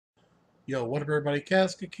Yo, what up everybody,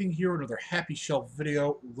 Casket King here, another Happy Shelf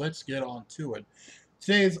video. Let's get on to it.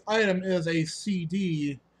 Today's item is a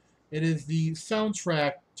CD. It is the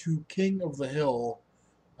soundtrack to King of the Hill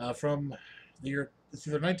from the year, it's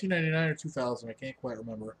either 1999 or 2000, I can't quite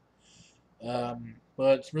remember.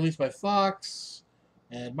 But it's released by Fox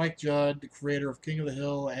and Mike Judd, the creator of King of the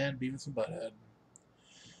Hill and Beavis and Butthead.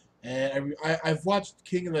 And I've watched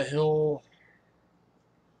King of the Hill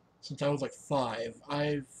since I was like 5.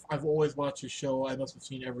 I've always watched the show. I must have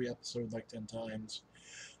seen every episode like 10 times.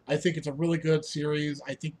 I think it's a really good series.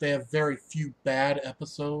 I think they have very few bad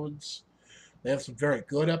episodes. They have some very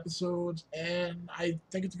good episodes, and I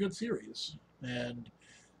think it's a good series. And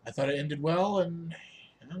I thought it ended well, and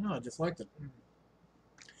I don't know, I just liked it.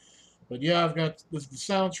 But yeah, I've got this is the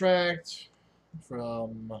soundtrack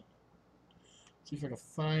from. Let's see if I can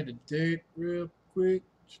find a date real quick.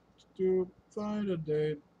 Find a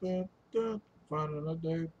date. Find a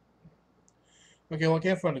date. Okay, well I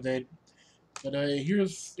can't find a date. But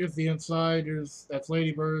here's the inside. That's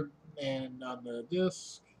Lady Bird, and on the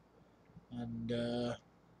disc, and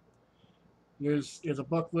here's a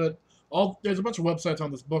booklet. There's a bunch of websites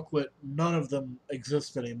on this booklet. None of them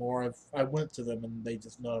exist anymore. I went to them and they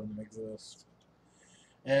just none of them exist.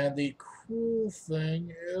 And the cool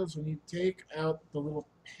thing is when you take out the little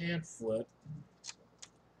pamphlet,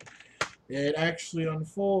 it actually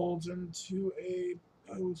unfolds into a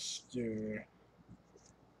poster.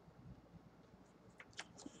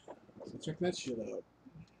 So check that shit out.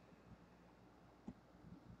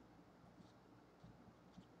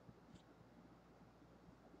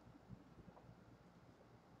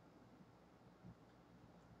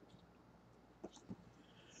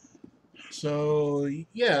 So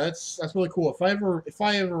yeah, that's really cool. If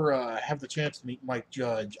I ever have the chance to meet Mike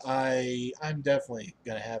Judge, I'm definitely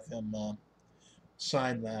gonna have him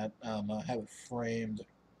sign that, have it framed,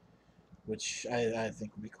 which I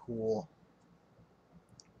think would be cool.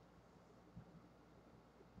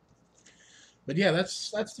 But yeah,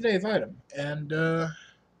 that's today's item, and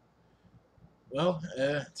well,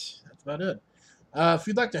 that's about it. If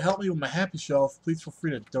you'd like to help me with my Happy Shelf, please feel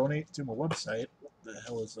free to donate to my website. What the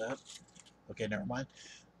hell is that? Okay, never mind.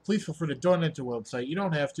 Please feel free to donate to the website. You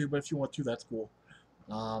don't have to, but if you want to, that's cool.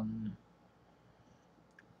 Um,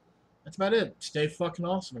 that's about it. Stay fucking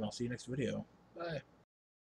awesome, and I'll see you next video. Bye.